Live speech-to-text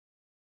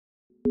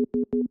Now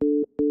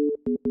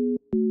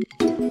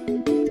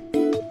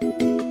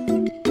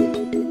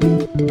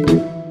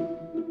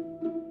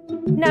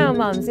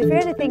mums, if you're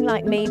anything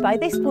like me, by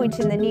this point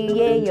in the new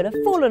year you'll have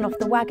fallen off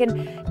the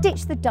wagon,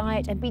 ditched the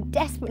diet and be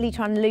desperately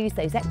trying to lose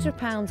those extra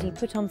pounds you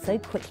put on so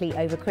quickly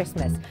over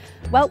Christmas.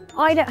 Well,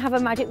 I don't have a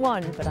magic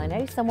wand, but I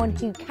know someone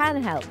who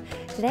can help.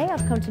 Today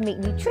I've come to meet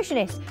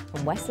nutritionist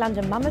from West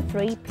London Mama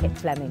 3, Pip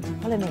Fleming.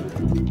 Follow me.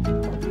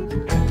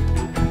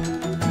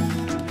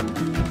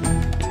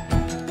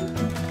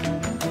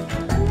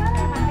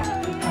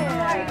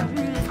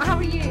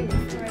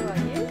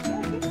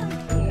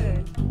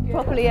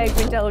 Properly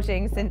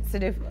overindulging since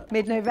sort of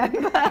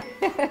mid-November.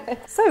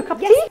 So, a cup of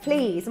tea? Yes,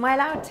 please. Am I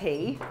allowed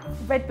tea?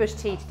 Red bush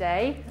tea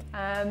today.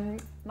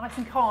 Nice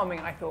and calming,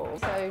 I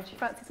thought. So, do you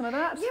fancy some of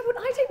that? Yeah, well,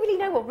 I don't really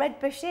know what red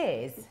bush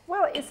is.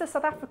 Well, it's a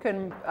South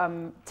African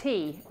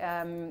tea,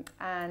 and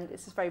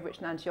it's just very rich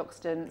in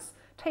antioxidants.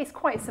 Tastes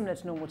quite similar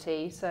to normal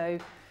tea, so...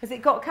 Has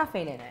it got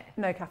caffeine in it?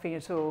 No caffeine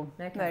at all.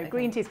 No,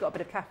 green tea's got a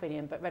bit of caffeine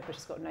in, but red bush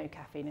has got no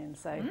caffeine in,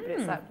 so but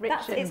it's that rich.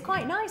 It's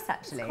quite nice,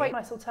 actually. It's quite a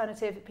nice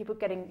alternative. People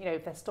getting, you know,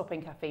 if they're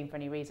stopping caffeine for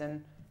any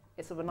reason,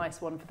 it's sort of a nice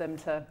one for them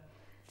to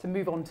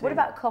move on to. What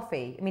about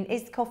coffee? I mean,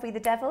 is coffee the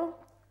devil?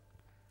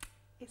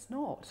 It's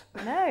not.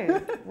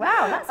 No.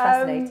 Wow, that's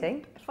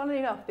fascinating. Funnily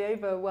enough, the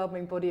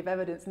overwhelming body of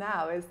evidence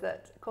now is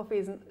that coffee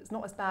is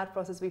not as bad for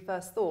us as we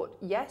first thought.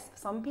 Yes, for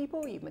some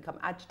people, you can become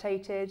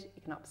agitated,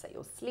 you can upset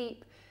your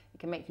sleep, it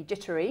can make you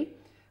jittery,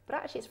 but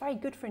actually it's very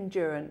good for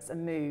endurance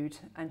and mood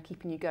and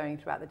keeping you going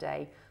throughout the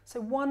day. So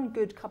one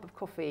good cup of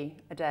coffee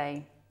a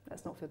day,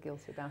 let's not feel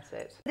guilty about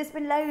it. There's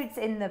been loads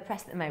in the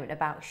press at the moment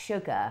about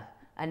sugar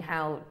and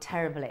how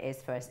terrible it is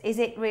for us. Is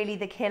it really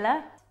the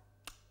killer?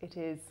 It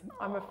is.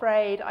 I'm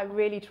afraid I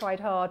really tried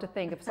hard to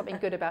think of something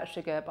good about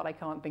sugar, but I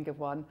can't think of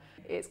one.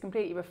 It's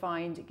completely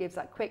refined. It gives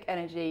that quick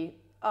energy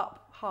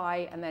up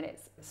high and then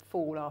it's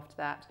full after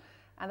that.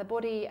 And the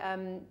body,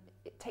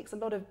 it takes a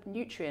lot of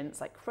nutrients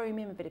like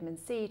chromium and vitamin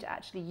C to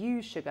actually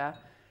use sugar.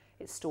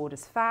 It's stored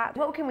as fat.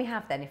 What can we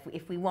have then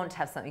if we want to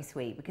have something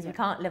sweet? Because we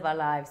can't live our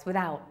lives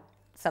without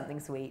something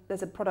sweet.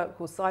 There's a product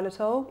called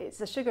xylitol.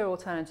 It's a sugar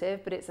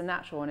alternative, but it's a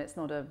natural one. It's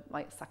not a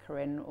like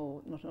saccharin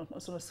or not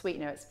sort of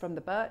sweetener. It's from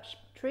the birch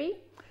tree.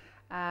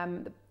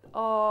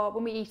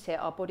 When we eat it,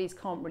 our bodies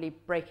can't really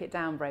break it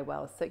down very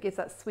well. So it gives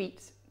that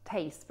sweet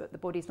taste, but the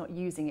body's not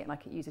using it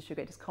like it uses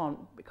sugar. It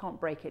can't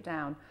break it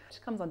down.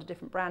 It comes under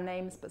different brand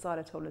names, but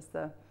xylitol is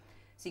the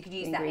So you could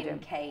use that in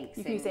cakes.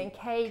 You can use it in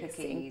cakes,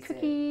 in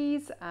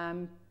cookies.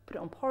 Put it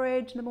on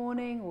porridge in the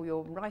morning, or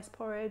your rice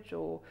porridge,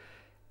 or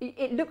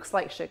it looks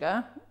like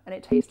sugar and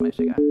it tastes like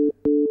sugar.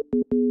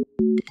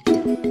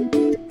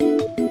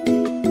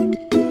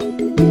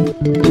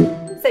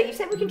 So you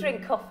said we can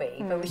drink coffee,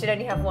 but we should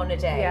only have one a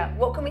day. Yeah.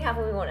 What can we have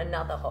when we want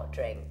another hot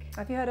drink?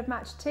 Have you heard of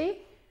matcha tea?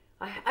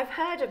 I've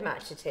heard of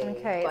matcha tea,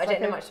 okay, but I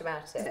don't know much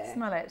about it.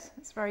 Smell it.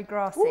 It's very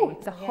grassy. Ooh,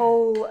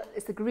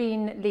 It's the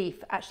green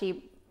leaf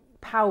actually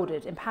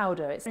powdered in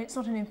powder. It's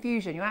not an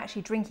infusion. You're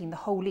actually drinking the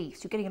whole leaf.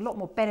 So you're getting a lot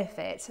more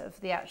benefit of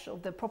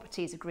the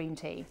properties of green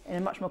tea in a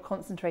much more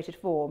concentrated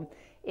form.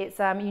 It's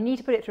you need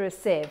to put it through a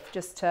sieve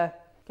just to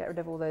get rid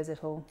of all those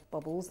little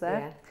bubbles there.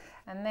 Yeah.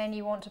 And then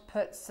you want to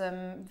put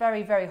some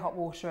very, very hot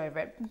water over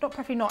it.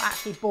 Preferably not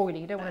actually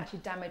boiling. You don't want to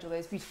damage all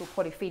those beautiful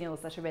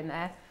polyphenols that are in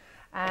there.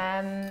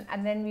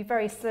 And then we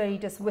very slowly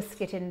just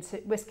whisk it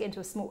into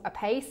a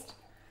paste,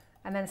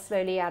 and then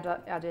slowly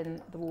add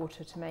in the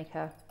water to make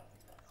a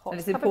hot and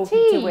it's cup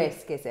important of tea. to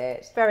whisk, is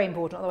it? Very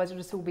important, otherwise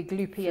it'll just all be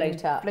gloopy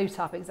float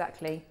up,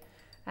 exactly.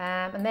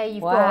 And there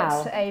you've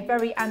got a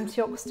very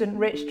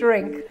antioxidant-rich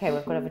drink. Okay,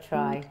 we've got to have a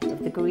try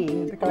of the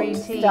green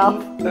tea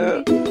stuff.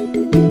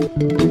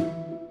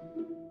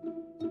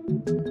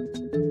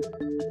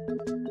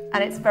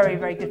 And it's very,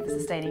 very good for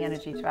sustaining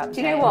energy throughout the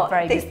day. Do you know what?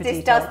 Very This good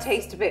for does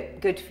taste a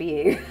bit good for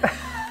you.